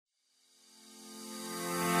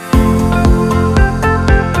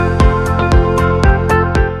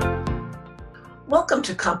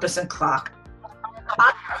Compass and Clock.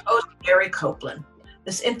 I'm your host, Gary Copeland.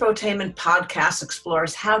 This infotainment podcast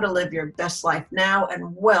explores how to live your best life now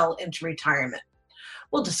and well into retirement.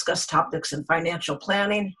 We'll discuss topics in financial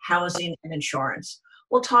planning, housing, and insurance.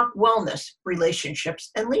 We'll talk wellness,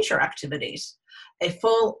 relationships, and leisure activities. A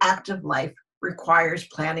full, active life requires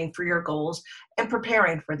planning for your goals and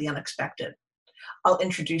preparing for the unexpected. I'll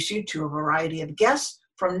introduce you to a variety of guests,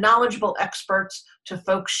 from knowledgeable experts to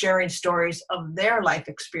folks sharing stories of their life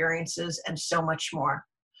experiences and so much more,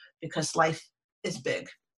 because life is big.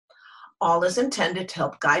 All is intended to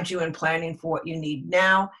help guide you in planning for what you need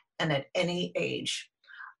now and at any age.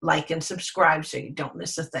 Like and subscribe so you don't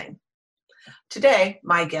miss a thing. Today,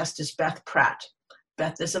 my guest is Beth Pratt.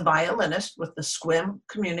 Beth is a violinist with the Sequim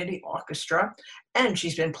Community Orchestra, and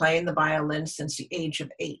she's been playing the violin since the age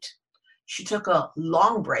of 8. She took a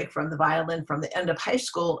long break from the violin from the end of high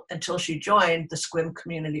school until she joined the Sequim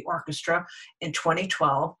Community Orchestra in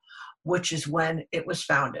 2012, which is when it was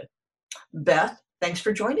founded. Beth, thanks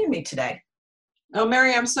for joining me today. Oh,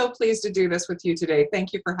 Mary, I'm so pleased to do this with you today.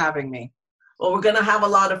 Thank you for having me. Well, we're going to have a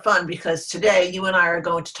lot of fun because today you and I are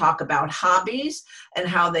going to talk about hobbies and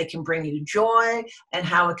how they can bring you joy and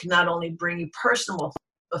how it can not only bring you personal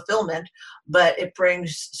fulfillment, but it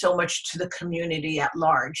brings so much to the community at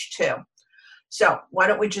large too. So why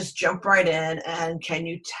don't we just jump right in, and can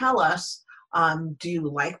you tell us, do you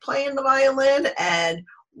like playing the violin and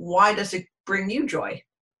why does it bring you joy?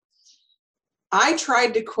 I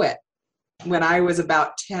tried to quit when I was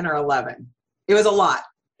about 10 or 11. It was a lot.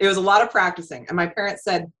 It was a lot of practicing. And my parents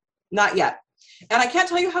said, not yet. And I can't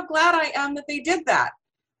tell you how glad I am that they did that.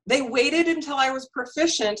 They waited until I was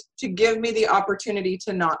proficient to give me the opportunity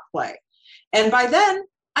to not play. And by then,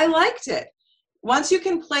 I liked it. Once you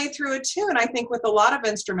can play through a tune, I think with a lot of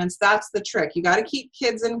instruments, that's the trick. You got to keep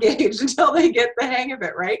kids engaged until they get the hang of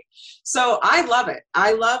it, right? So I love it.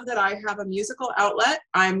 I love that I have a musical outlet.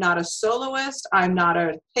 I'm not a soloist. I'm not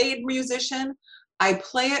a paid musician. I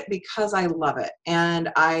play it because I love it.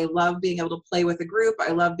 And I love being able to play with a group.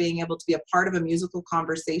 I love being able to be a part of a musical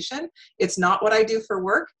conversation. It's not what I do for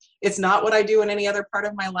work. It's not what I do in any other part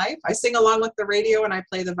of my life. I sing along with the radio and I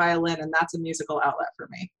play the violin, and that's a musical outlet for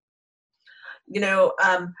me. You know,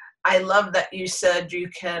 I love that you said you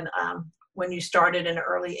can, when you start at an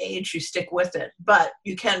early age, you stick with it, but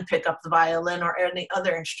you can pick up the violin or any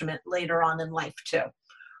other instrument later on in life too,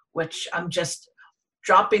 which I'm just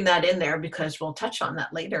dropping that in there because we'll touch on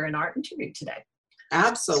that later in our interview today.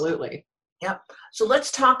 Absolutely. Yep. So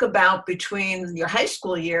let's talk about between your high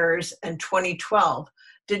school years and 2012.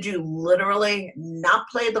 Did you literally not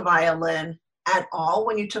play the violin at all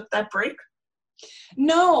when you took that break?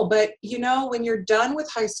 No, but you know, when you're done with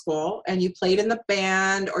high school and you played in the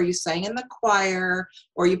band or you sang in the choir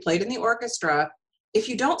or you played in the orchestra, if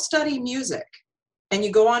you don't study music and you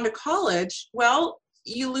go on to college, well,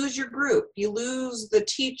 you lose your group, you lose the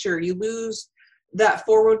teacher, you lose that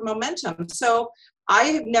forward momentum. So I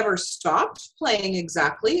have never stopped playing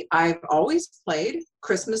exactly. I've always played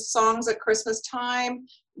Christmas songs at Christmas time,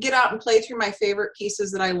 get out and play through my favorite pieces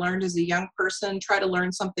that I learned as a young person, try to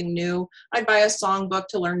learn something new. I'd buy a songbook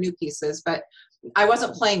to learn new pieces, but I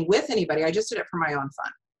wasn't playing with anybody. I just did it for my own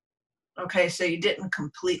fun. Okay, so you didn't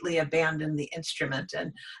completely abandon the instrument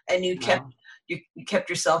and you kept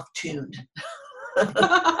yourself tuned.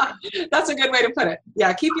 That's a good way to put it.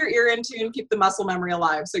 Yeah, keep your ear in tune, keep the muscle memory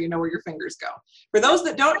alive so you know where your fingers go. For those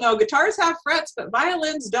that don't know, guitars have frets, but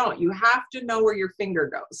violins don't. You have to know where your finger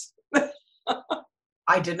goes.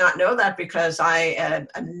 I did not know that because I am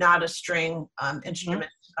not a string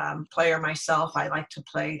instrument player myself. I like to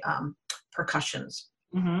play percussions.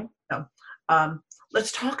 Mm-hmm. So,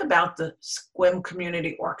 let's talk about the Sequim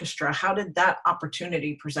Community Orchestra. How did that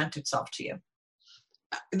opportunity present itself to you?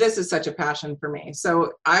 This is such a passion for me.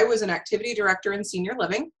 So I was an activity director in senior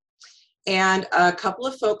living, and a couple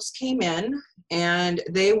of folks came in and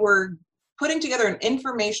they were putting together an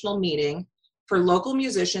informational meeting for local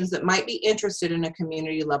musicians that might be interested in a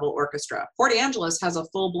community level orchestra. Port Angeles has a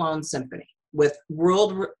full-blown symphony with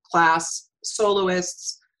world-class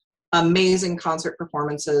soloists, amazing concert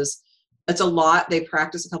performances. It's a lot. They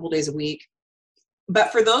practice a couple days a week.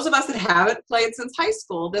 But for those of us that haven't played since high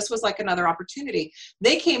school, this was like another opportunity.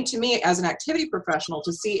 They came to me as an activity professional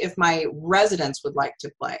to see if my residents would like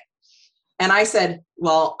to play. And I said,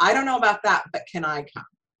 well, I don't know about that, but can I come?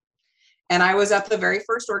 And I was at the very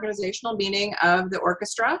first organizational meeting of the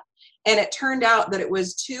orchestra. And it turned out that it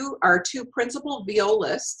was our two principal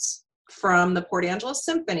violists from the Port Angeles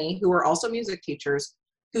Symphony, who were also music teachers,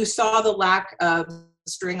 who saw the lack of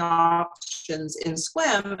string options in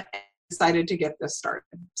Sequim and decided to get this started.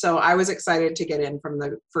 So I was excited to get in from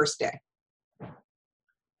the first day.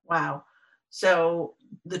 Wow. So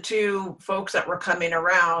the two folks that were coming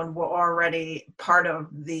around were already part of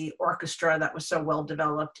the orchestra that was so well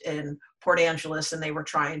developed in Port Angeles, and they were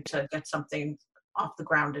trying to get something off the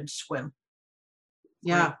ground in SCWM.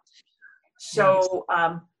 Yeah. Right. So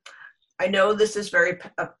I know this is very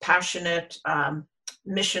a passionate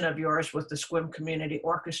mission of yours with the SCWM Community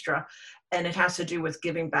Orchestra, and it has to do with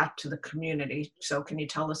giving back to the community. So can you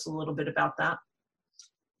tell us a little bit about that?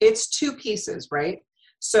 It's two pieces, right?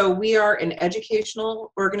 So we are an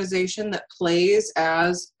educational organization that plays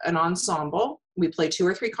as an ensemble. We play 2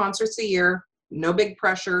 or 3 concerts a year, no big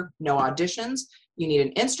pressure, no auditions. You need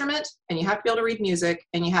an instrument, and you have to be able to read music,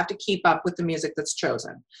 and you have to keep up with the music that's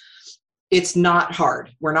chosen. It's not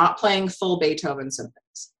hard. We're not playing full Beethoven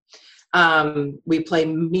symphonies. We play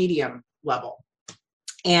medium level.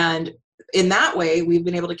 And in that way, we've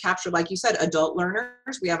been able to capture, like you said, adult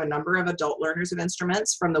learners. We have a number of adult learners of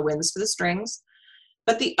instruments, from the winds to the strings.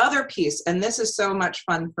 But the other piece, and this is so much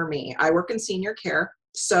fun for me, I work in senior care.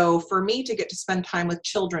 So for me to get to spend time with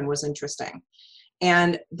children was interesting.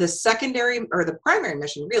 And the secondary, or the primary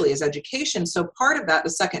mission really, is education. So part of that, the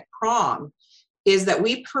second prong, is that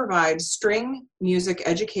we provide string music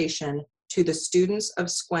education to the students of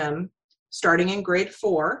SCWM starting in grade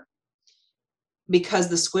 4, because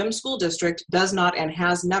the SCWM school district does not and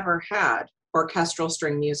has never had orchestral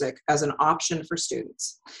string music as an option for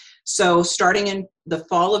students. So starting in the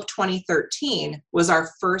fall of 2013 was our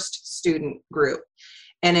first student group.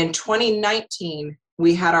 And in 2019,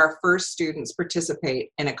 we had our first students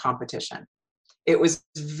participate in a competition. It was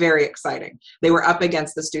very exciting. They were up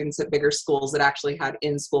against the students at bigger schools that actually had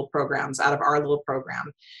in-school programs out of our little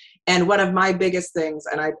program. And one of my biggest things,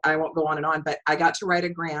 and I won't go on and on, but I got to write a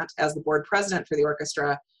grant as the board president for the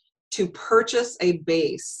orchestra to purchase a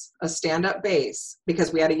bass, a stand-up bass,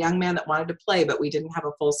 because we had a young man that wanted to play, but we didn't have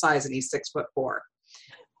a full size, and he's 6'4".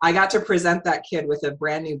 I got to present that kid with a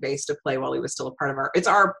brand new bass to play while he was still a part of it's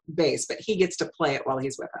our bass, but he gets to play it while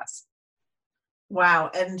he's with us. Wow.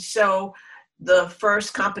 And so the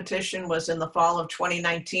first competition was in the fall of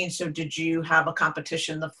 2019. So did you have a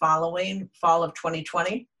competition the following fall of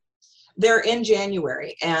 2020? They're in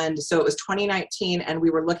January. And so it was 2019, and we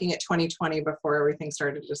were looking at 2020 before everything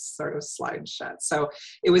started to just sort of slide shut. So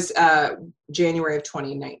it was January of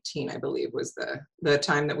 2019, I believe, was the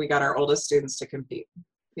time that we got our oldest students to compete.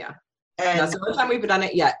 Yeah. And that's the only time we've done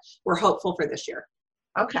it yet. We're hopeful for this year.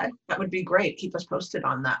 Okay. That would be great. Keep us posted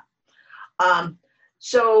on that.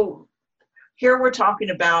 So here we're talking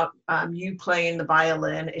about you playing the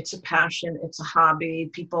violin. It's a passion. It's a hobby.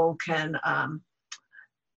 People can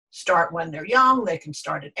start when they're young. They can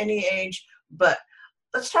start at any age. But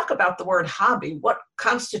let's talk about the word hobby. What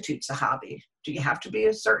constitutes a hobby? Do you have to be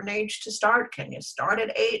a certain age to start? Can you start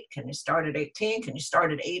at 8? Can you start at 18? Can you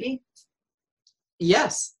start at 80?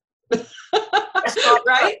 Yes.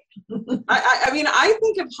 Right? I mean, I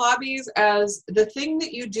think of hobbies as the thing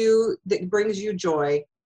that you do that brings you joy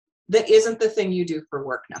that isn't the thing you do for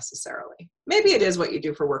work necessarily. Maybe it is what you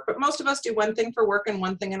do for work, but most of us do one thing for work and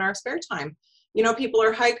one thing in our spare time. You know, people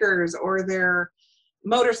are hikers, or they're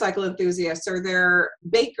motorcycle enthusiasts, or they're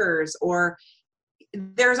bakers, or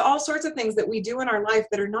there's all sorts of things that we do in our life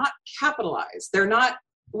that are not capitalized. They're not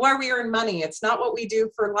where we earn money. It's not what we do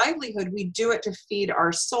for livelihood. We do it to feed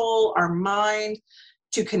our soul, our mind,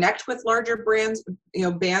 to connect with larger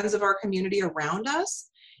bands of our community around us.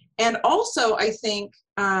 And also, I think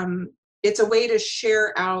it's a way to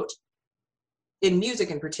share out in music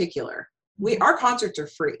in particular. Our concerts are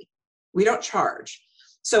free. We don't charge.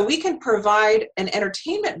 So we can provide an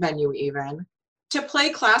entertainment venue even to play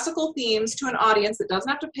classical themes to an audience that doesn't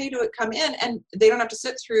have to pay to come in, and they don't have to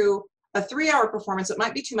sit through a 3-hour performance. It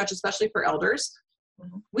might be too much, especially for elders.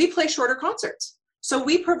 Mm-hmm. We play shorter concerts. So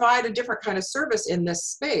we provide a different kind of service in this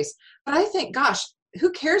space. But I think, gosh,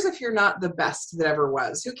 who cares if you're not the best that ever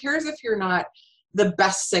was? Who cares if you're not the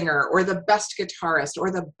best singer or the best guitarist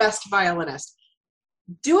or the best violinist?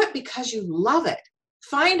 Do it because you love it.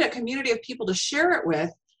 Find a community of people to share it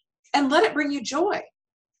with and let it bring you joy.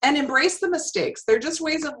 And embrace the mistakes. They're just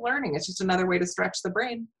ways of learning. It's just another way to stretch the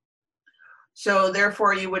brain. So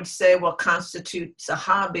therefore you would say what constitutes a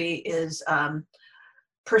hobby is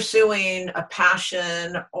pursuing a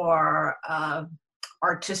passion or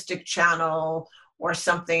artistic channel or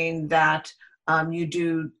something that you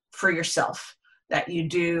do for yourself, that you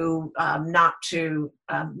do not to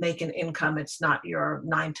make an income. It's not your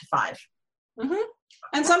 9 to 5. Mm-hmm.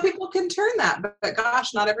 And some people can turn that, but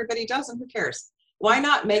gosh, not everybody does, and who cares? Why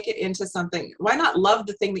not make it into something? Why not love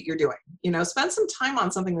the thing that you're doing? Spend some time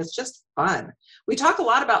on something that's just fun. We talk a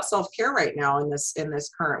lot about self-care right now in this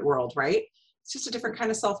current world, right? It's just a different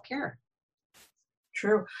kind of self-care.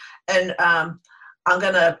 True. And I'm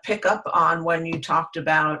going to pick up on when you talked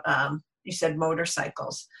about, you said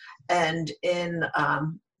motorcycles. And in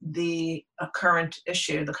the current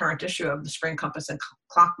issue of the Spring Compass and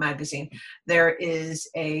Clock magazine, there is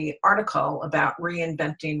a article about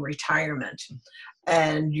reinventing retirement.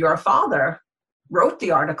 And your father wrote the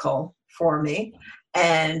article for me,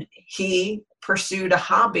 and he pursued a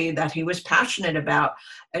hobby that he was passionate about,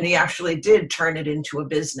 and he actually did turn it into a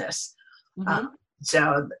business. Mm-hmm.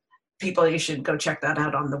 So people, you should go check that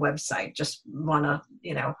out on the website. Just want to,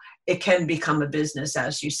 it can become a business,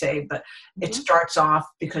 as you say, but it starts off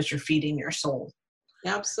because you're feeding your soul.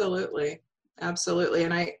 Absolutely. Absolutely.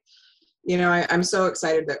 And I'm so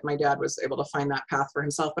excited that my dad was able to find that path for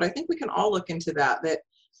himself, but I think we can all look into that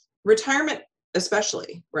retirement,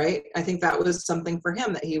 especially, right? I think that was something for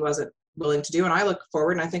him that he wasn't willing to do. And I look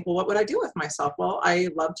forward and I think, well, what would I do with myself? Well, I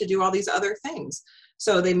love to do all these other things.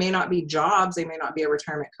 So they may not be jobs, they may not be a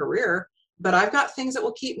retirement career, but I've got things that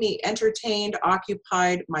will keep me entertained,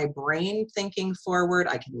 occupied, my brain thinking forward.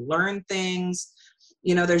 I can learn things.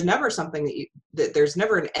 There's never something there's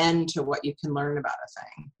never an end to what you can learn about a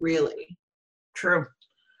thing, really. True.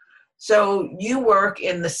 So you work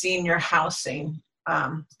in the senior housing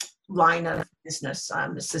line of business,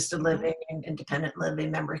 assisted living, independent living,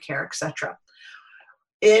 memory care, etc.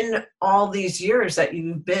 In all these years that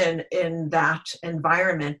you've been in that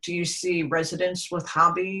environment, do you see residents with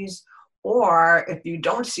hobbies? Or if you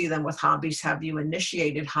don't see them with hobbies, have you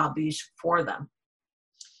initiated hobbies for them?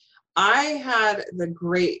 I had the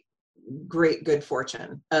great good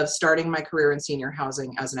fortune of starting my career in senior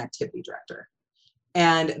housing as an activity director.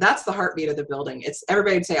 And that's the heartbeat of the building. It's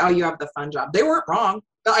everybody would say, oh, you have the fun job. They weren't wrong.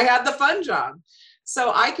 I had the fun job.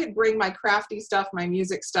 So I could bring my crafty stuff, my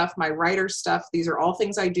music stuff, my writer stuff. These are all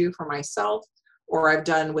things I do for myself or I've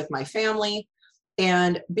done with my family.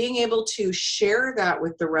 And being able to share that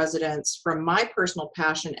with the residents from my personal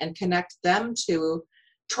passion and connect them to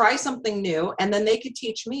try something new. And then they could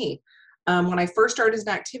teach me. When I first started as an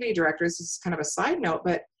activity director, this is kind of a side note,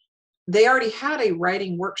 but they already had a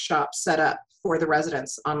writing workshop set up for the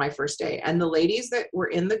residents on my first day. And the ladies that were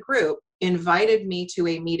in the group invited me to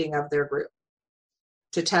a meeting of their group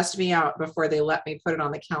to test me out before they let me put it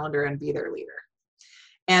on the calendar and be their leader.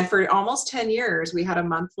 And for almost 10 years, we had a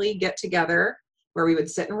monthly get together where we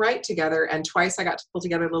would sit and write together. And twice I got to pull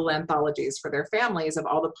together little anthologies for their families of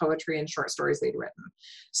all the poetry and short stories they'd written.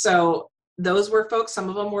 So those were folks, some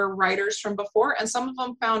of them were writers from before, and some of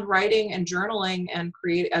them found writing and journaling and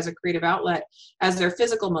create as a creative outlet as their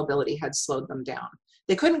physical mobility had slowed them down.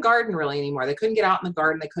 They couldn't garden really anymore. They couldn't get out in the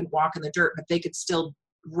garden. They couldn't walk in the dirt, but they could still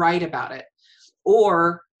write about it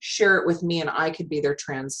or share it with me, and I could be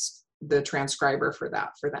the transcriber for that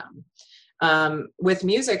for them. With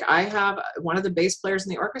music, I have one of the bass players in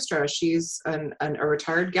the orchestra. She's a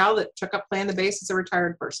retired gal that took up playing the bass as a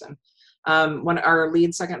retired person. Our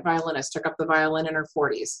lead second violinist took up the violin in her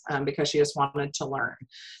 40s because she just wanted to learn.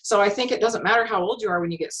 So I think it doesn't matter how old you are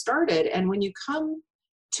when you get started. And when you come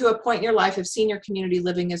to a point in your life of senior community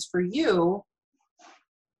living is for you,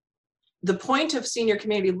 the point of senior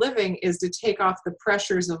community living is to take off the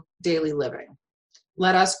pressures of daily living.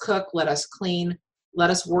 Let us cook, let us clean,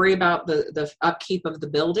 let us worry about the upkeep of the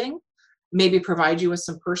building, maybe provide you with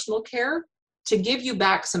some personal care to give you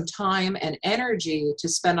back some time and energy to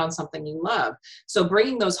spend on something you love. So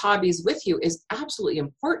bringing those hobbies with you is absolutely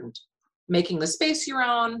important. Making the space your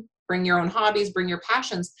own, bring your own hobbies, bring your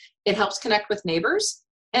passions. It helps connect with neighbors,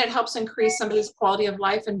 and it helps increase somebody's quality of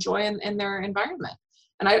life and joy in their environment.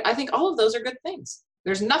 And I think all of those are good things.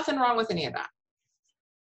 There's nothing wrong with any of that.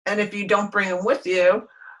 And if you don't bring them with you,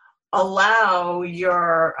 allow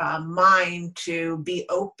your mind to be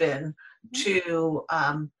open to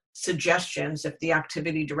suggestions if the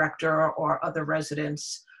activity director or other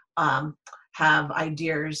residents have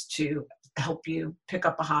ideas to help you pick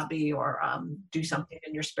up a hobby or do something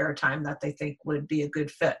in your spare time that they think would be a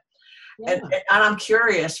good fit. Yeah. And I'm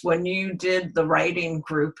curious, when you did the writing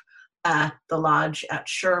group at the lodge at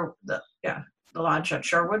the lodge at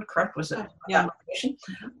Sherwood, correct? Was it? Yeah.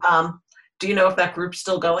 Do you know if that group's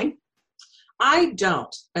still going? I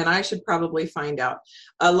don't, and I should probably find out.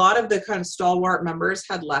 A lot of the kind of stalwart members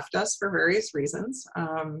had left us for various reasons.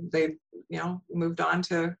 They, moved on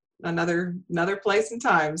to another place in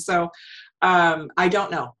time. So I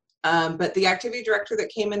don't know. But the activity director that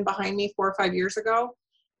came in behind me 4 or 5 years ago,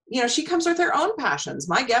 she comes with her own passions.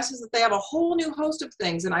 My guess is that they have a whole new host of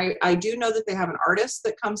things. And I do know that they have an artist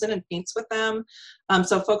that comes in and paints with them.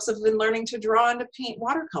 So folks have been learning to draw and to paint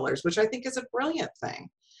watercolors, which I think is a brilliant thing.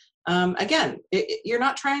 Again, you're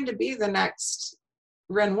not trying to be the next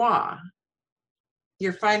Renoir.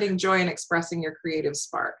 You're finding joy in expressing your creative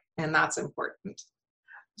spark, and that's important.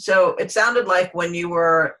 So it sounded like when you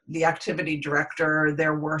were the activity director,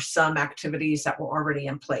 there were some activities that were already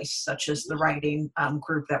in place, such as the writing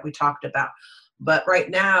group that we talked about. But right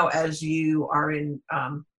now, as you are in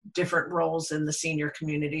different roles in the senior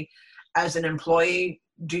community, as an employee,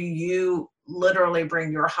 do you literally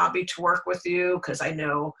bring your hobby to work with you? Because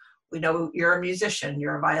we know you're a musician,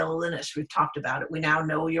 you're a violinist, we've talked about it. We now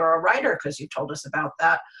know you're a writer because you told us about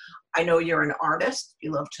that. I know you're an artist,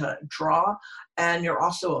 you love to draw, and you're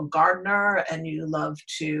also a gardener, and you love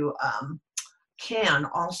to can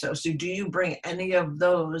also. So do you bring any of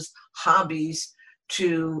those hobbies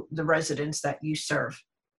to the residents that you serve?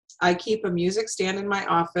 I keep a music stand in my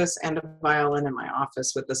office and a violin in my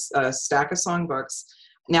office with a stack of songbooks.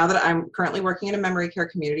 Now that I'm currently working in a memory care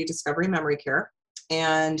community, Discovery Memory Care,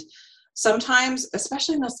 and sometimes,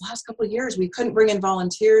 especially in this last couple of years, we couldn't bring in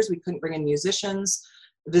volunteers, we couldn't bring in musicians.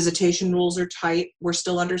 Visitation rules are tight. We're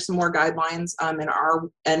still under some more guidelines in our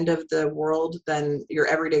end of the world than your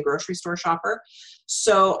everyday grocery store shopper.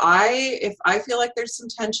 So if I feel like there's some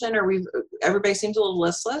tension or everybody seems a little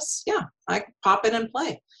listless, yeah, I pop in and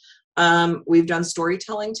play. We've done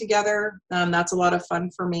storytelling together. That's a lot of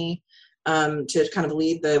fun for me to kind of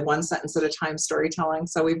lead the one sentence at a time storytelling.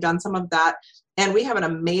 So we've done some of that. And we have an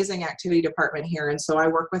amazing activity department here. And so I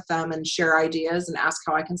work with them and share ideas and ask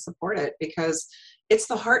how I can support it, because it's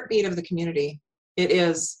the heartbeat of the community. It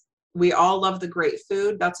is. We all love the great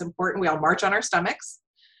food. That's important. We all march on our stomachs.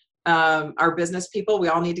 Our business people, we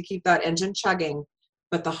all need to keep that engine chugging,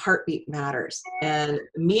 but the heartbeat matters. And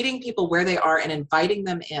meeting people where they are and inviting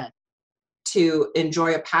them in to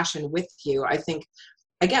enjoy a passion with you, I think,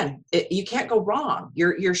 again, you can't go wrong.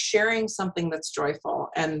 You're sharing something that's joyful,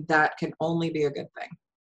 and that can only be a good thing.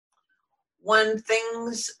 When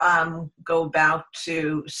things go back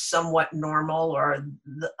to somewhat normal or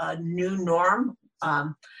a new norm,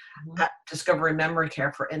 at Discovery Memory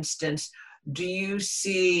Care, for instance, do you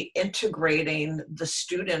see integrating the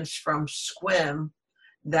students from SQUIM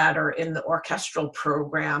that are in the orchestral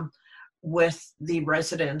program with the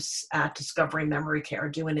residents at Discovery Memory Care,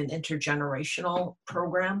 doing an intergenerational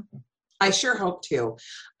program? I sure hope to.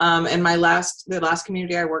 In the last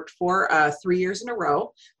community I worked for 3 years in a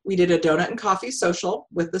row, we did a donut and coffee social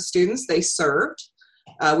with the students. They served.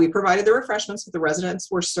 We provided the refreshments, but the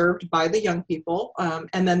residents were served by the young people,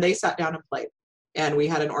 and then they sat down and played. And we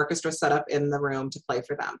had an orchestra set up in the room to play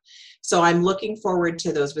for them. So I'm looking forward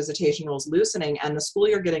to those visitation rules loosening and the school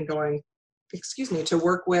year getting going, to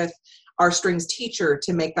work with our strings teacher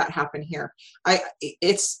to make that happen here.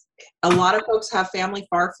 It's a lot of folks have family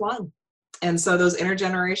far flung. And so those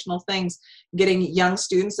intergenerational things, getting young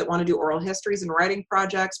students that want to do oral histories and writing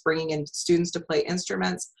projects, bringing in students to play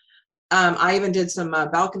instruments. I even did some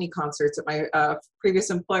balcony concerts at my previous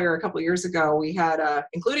employer a couple of years ago. We had,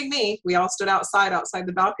 including me, we all stood outside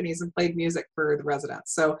the balconies and played music for the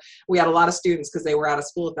residents. So we had a lot of students because they were out of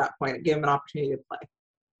school at that point. It gave them an opportunity to play.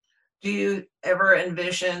 Do you ever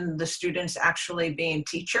envision the students actually being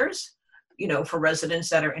teachers, for residents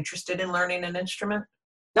that are interested in learning an instrument?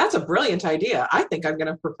 That's a brilliant idea. I think I'm going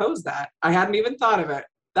to propose that. I hadn't even thought of it.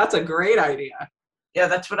 That's a great idea. Yeah,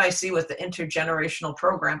 that's what I see with the intergenerational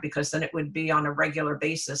program, because then it would be on a regular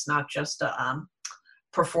basis, not just a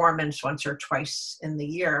performance once or twice in the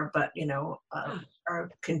year, but, a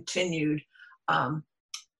continued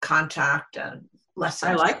contact and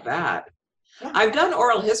lessons. I like that. Yeah. I've done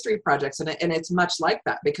oral history projects, and it's much like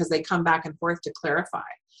that because they come back and forth to clarify.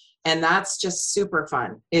 And that's just super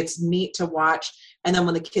fun. It's neat to watch. And then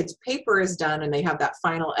when the kids' paper is done and they have that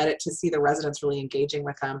final edit, to see the residents really engaging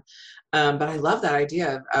with them. But I love that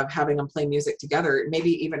idea of having them play music together,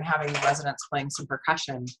 maybe even having the residents playing some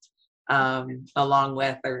percussion along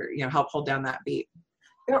with, or, help hold down that beat.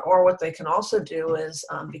 Yeah, or what they can also do is,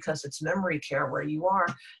 because it's memory care where you are,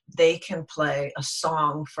 they can play a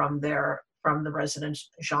song from the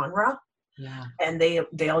residents' genre. Yeah. And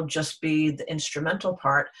they'll just be the instrumental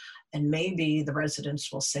part, and maybe the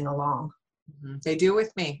residents will sing along. Mm-hmm. They do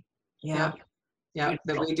with me. Yeah. Yeah.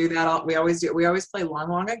 But we do that. We always do. We always play Long,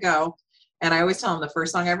 Long Ago. And I always tell them the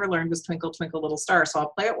first song I ever learned was Twinkle, Twinkle, Little Star. So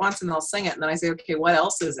I'll play it once and they'll sing it. And then I say, okay, what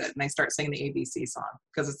else is it? And they start singing the ABC song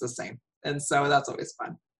because it's the same. And so that's always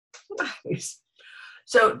fun. Nice.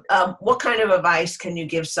 So what kind of advice can you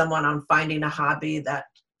give someone on finding a hobby that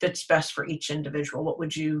fits best for each individual? What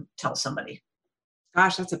would you tell somebody?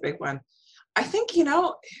 Gosh, that's a big one. I think,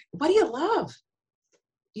 what do you love?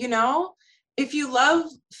 If you love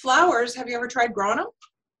flowers, have you ever tried growing them?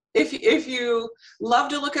 If you love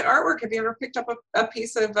to look at artwork, have you ever picked up a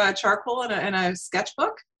piece of charcoal in a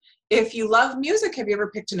sketchbook? If you love music, have you ever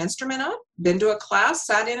picked an instrument up, been to a class,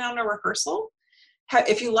 sat in on a rehearsal?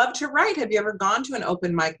 If you love to write, have you ever gone to an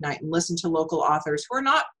open mic night and listened to local authors who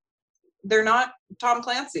are they're not Tom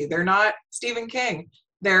Clancy, they're not Stephen King,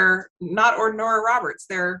 they're not Nora Roberts,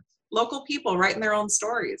 they're local people writing their own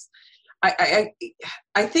stories. I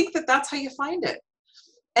think that's how you find it.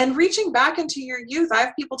 And reaching back into your youth, I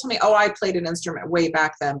have people tell me, oh, I played an instrument way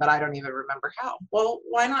back then, but I don't even remember how. Well,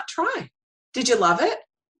 why not try? Did you love it?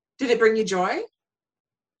 Did it bring you joy?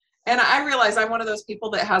 And I realize I'm one of those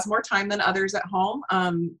people that has more time than others at home.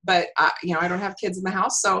 But I don't have kids in the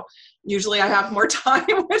house, so usually I have more time,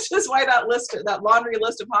 which is why that laundry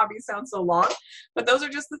list of hobbies sounds so long. But those are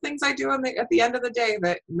just the things I do at the end of the day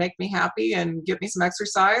that make me happy and give me some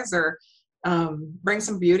exercise, or bring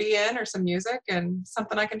some beauty in, or some music, and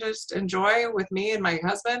something I can just enjoy with me and my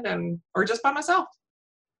husband, or just by myself.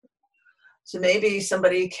 So maybe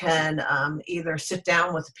somebody can either sit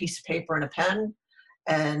down with a piece of paper and a pen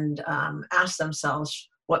and ask themselves,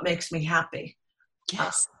 what makes me happy?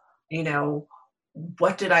 Yes.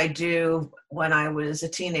 What did I do when I was a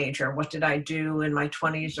teenager? What did I do in my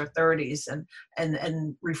 20s or 30s?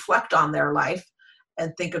 And reflect on their life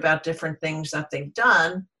and think about different things that they've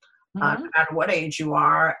done, no matter what age you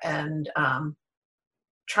are, and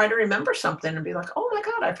try to remember something and be like, oh my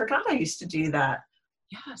God, I forgot I used to do that.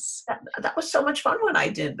 Yes. That was so much fun when I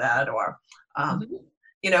did that. Or,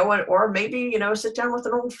 or maybe, sit down with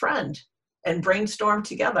an old friend and brainstorm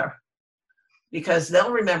together, because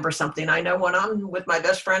they'll remember something. I know when I'm with my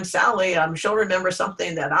best friend, Sally, she'll remember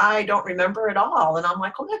something that I don't remember at all. And I'm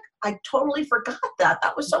like, oh, look, I totally forgot that.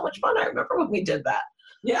 That was so much fun. I remember when we did that.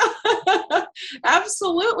 Yeah,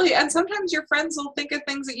 absolutely. And sometimes your friends will think of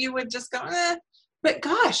things that you would just go, but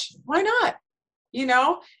gosh, why not?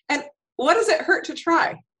 And what does it hurt to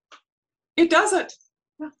try? It doesn't.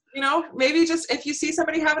 Maybe just if you see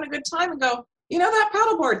somebody having a good time and go, that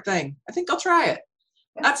paddleboard thing, I think I'll try it.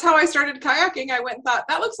 Yeah. That's how I started kayaking. I went and thought,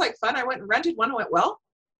 that looks like fun. I went and rented one and went, well,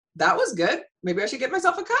 that was good. Maybe I should get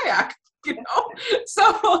myself a kayak,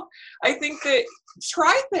 So I think that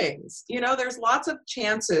try things. There's lots of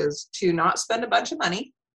chances to not spend a bunch of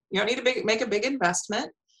money. You don't need to make a big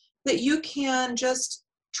investment, that you can just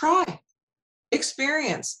try.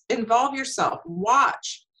 Experience, involve yourself,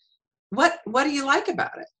 watch. What do you like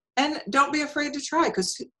about it? And don't be afraid to try,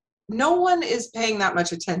 because no one is paying that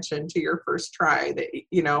much attention to your first try. That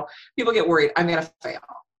people get worried, I'm going to fail.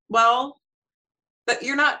 Well, that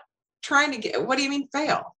you're not trying to get. What do you mean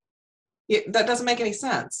fail? That doesn't make any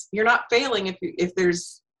sense. You're not failing if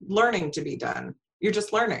there's learning to be done. You're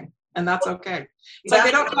just learning, and that's okay. It's like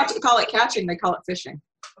they don't call it catching; they call it fishing.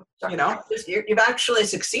 You've actually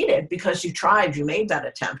succeeded because you tried. You made that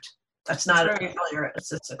attempt. That's not a failure.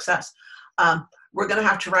 It's a success. We're going to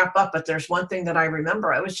have to wrap up, but there's one thing that I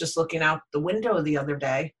remember. I was just looking out the window the other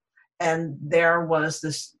day, and there was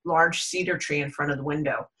this large cedar tree in front of the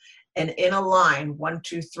window. And in a line, 1,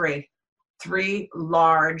 2, 3, 3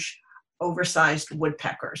 large, oversized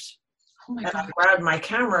woodpeckers. Oh my God. I grabbed my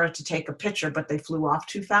camera to take a picture, but they flew off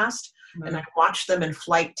too fast. Mm-hmm. And I watched them in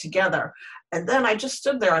flight together. And then I just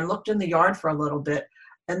stood there and looked in the yard for a little bit.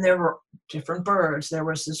 And there were different birds. There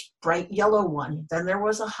was this bright yellow one. Then there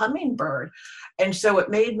was a hummingbird. And so it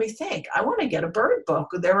made me think, I want to get a bird book.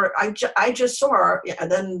 I just saw, and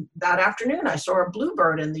then that afternoon I saw a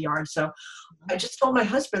bluebird in the yard. So I just told my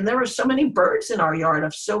husband, there were so many birds in our yard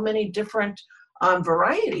of so many different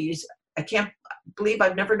varieties. I can't believe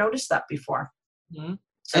I've never noticed that before. Mm-hmm.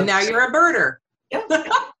 So, and now you're a birder. Yeah.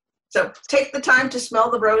 So take the time to smell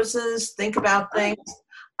the roses, think about things.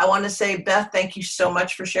 I want to say, Beth, thank you so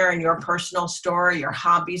much for sharing your personal story, your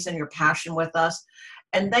hobbies, and your passion with us.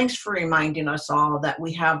 And thanks for reminding us all that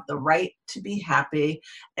we have the right to be happy,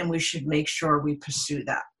 and we should make sure we pursue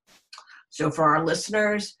that. So for our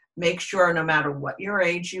listeners, make sure no matter what your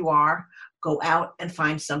age you are, go out and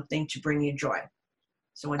find something to bring you joy.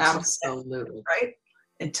 So absolutely. Right?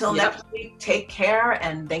 Until next week, take care,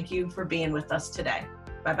 and thank you for being with us today.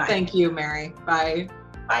 Bye-bye. Thank you, Mary. Bye.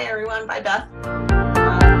 Bye, everyone. Bye, Beth.